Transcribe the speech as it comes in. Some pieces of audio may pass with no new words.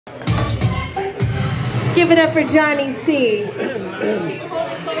Give it up for Johnny C.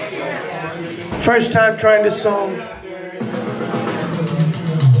 First time trying this song.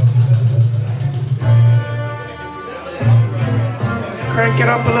 Crank it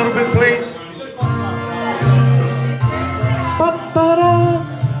up a little bit, please. Pa-pa-da,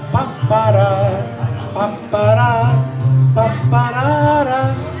 pa-pa-da, pa-pa-da, pa-pa-da-da.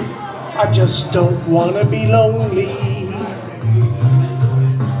 I just don't want to be lonely.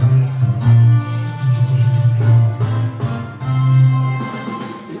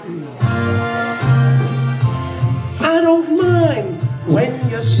 I don't mind when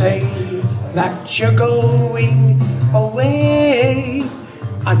you say that you're going away.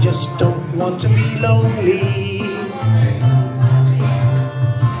 I just don't want to be lonely.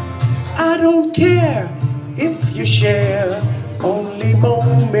 I don't care if you share only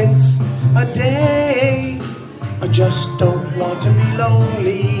moments a day. I just don't want to be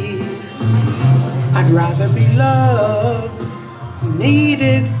lonely. I'd rather be loved,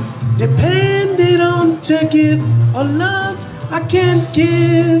 needed, depended on to give a love I can't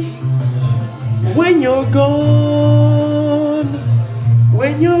give. When you're gone,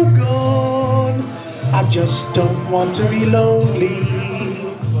 when you're gone, I just don't want to be lonely.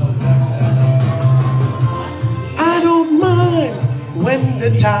 I don't mind when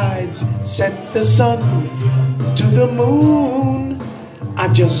the tides set the sun to the moon. I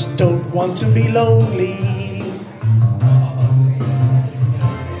just don't want to be lonely.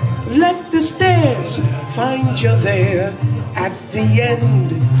 Let the stairs find you there at the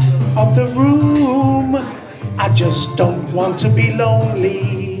end of the room. I just don't want to be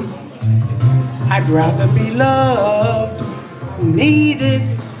lonely. I'd rather be loved,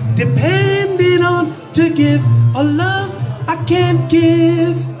 needed, depended on to give a love I can't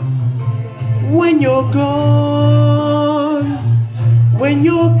give. When you're gone, when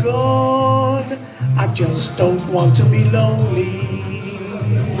you're gone, I just don't want to be lonely.